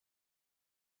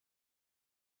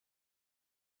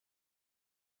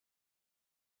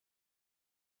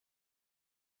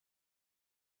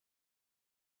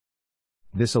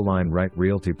This Align Right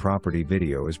Realty property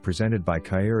video is presented by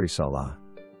Salah.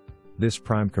 This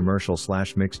prime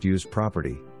commercial/mixed-use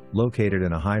property, located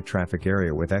in a high-traffic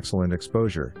area with excellent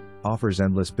exposure, offers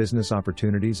endless business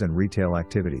opportunities and retail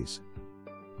activities.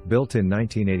 Built in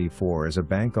 1984 as a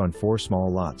bank on 4 small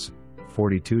lots,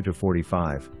 42 to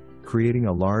 45, creating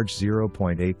a large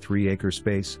 0.83-acre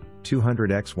space,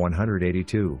 200 x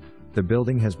 182, the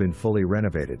building has been fully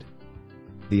renovated.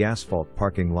 The asphalt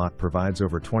parking lot provides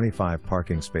over 25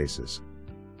 parking spaces.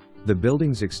 The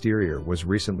building's exterior was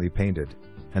recently painted,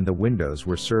 and the windows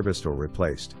were serviced or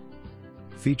replaced.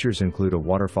 Features include a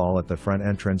waterfall at the front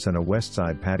entrance and a west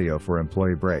side patio for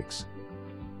employee breaks.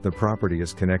 The property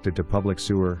is connected to public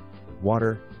sewer,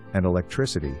 water, and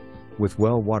electricity, with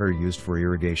well water used for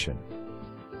irrigation.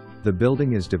 The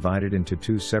building is divided into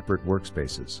 2 separate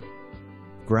workspaces.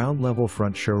 Ground level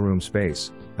front showroom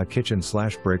space, a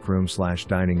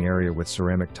kitchen/breakroom/dining area with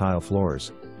ceramic tile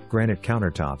floors, granite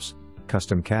countertops,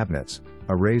 custom cabinets,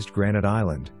 a raised granite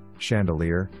island,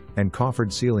 chandelier, and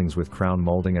coffered ceilings with crown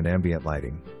molding and ambient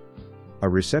lighting. A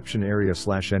reception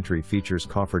area/entry features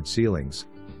coffered ceilings,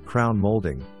 crown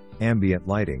molding, ambient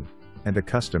lighting, and a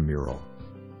custom mural.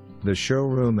 The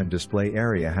showroom and display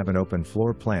area have an open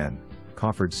floor plan,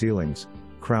 coffered ceilings,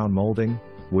 crown molding,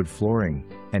 wood flooring,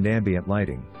 and ambient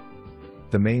lighting.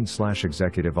 The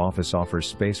main/executive office offers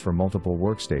space for multiple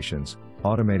workstations,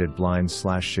 automated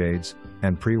blinds/shades,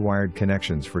 and pre-wired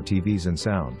connections for TVs and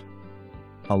sound.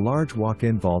 A large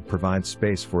walk-in vault provides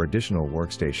space for additional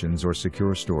workstations or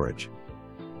secure storage.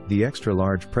 The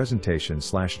extra-large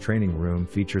presentation/training room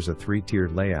features a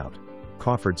 3-tiered layout,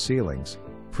 coffered ceilings,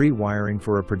 pre-wiring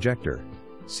for a projector,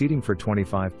 seating for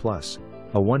 25+,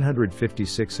 a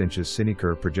 156 inches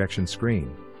Cinecurve projection screen,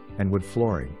 and wood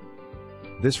flooring.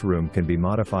 This room can be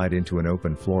modified into an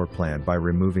open floor plan by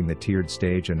removing the tiered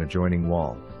stage and adjoining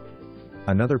wall.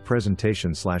 Another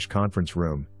presentation/conference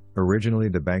room, originally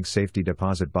the bank safety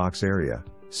deposit box area,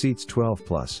 seats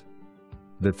 12+.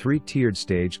 The 3-tiered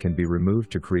stage can be removed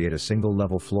to create a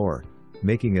single-level floor,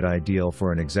 making it ideal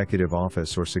for an executive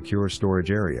office or secure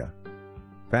storage area.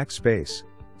 Backspace,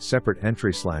 separate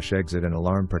entry/exit and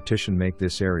alarm partition make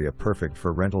this area perfect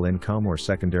for rental income or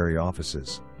secondary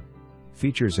offices.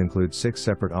 Features include 6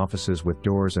 separate offices with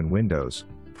doors and windows,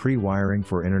 pre-wiring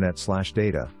for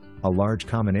internet/data, a large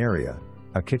common area,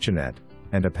 a kitchenette,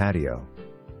 and a patio.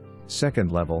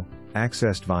 Second level,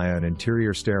 accessed via an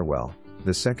interior stairwell.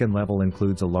 The second level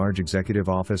includes a large executive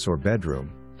office or bedroom,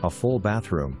 a full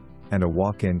bathroom, and a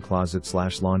walk-in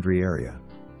closet/laundry area.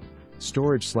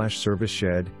 Storage/service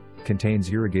shed,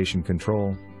 contains irrigation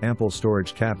control, ample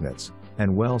storage cabinets,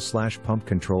 and well/pump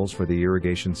controls for the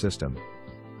irrigation system.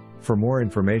 For more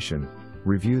information,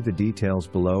 review the details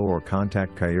below or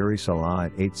contact Salah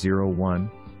at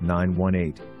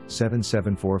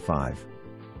 801-918-7745.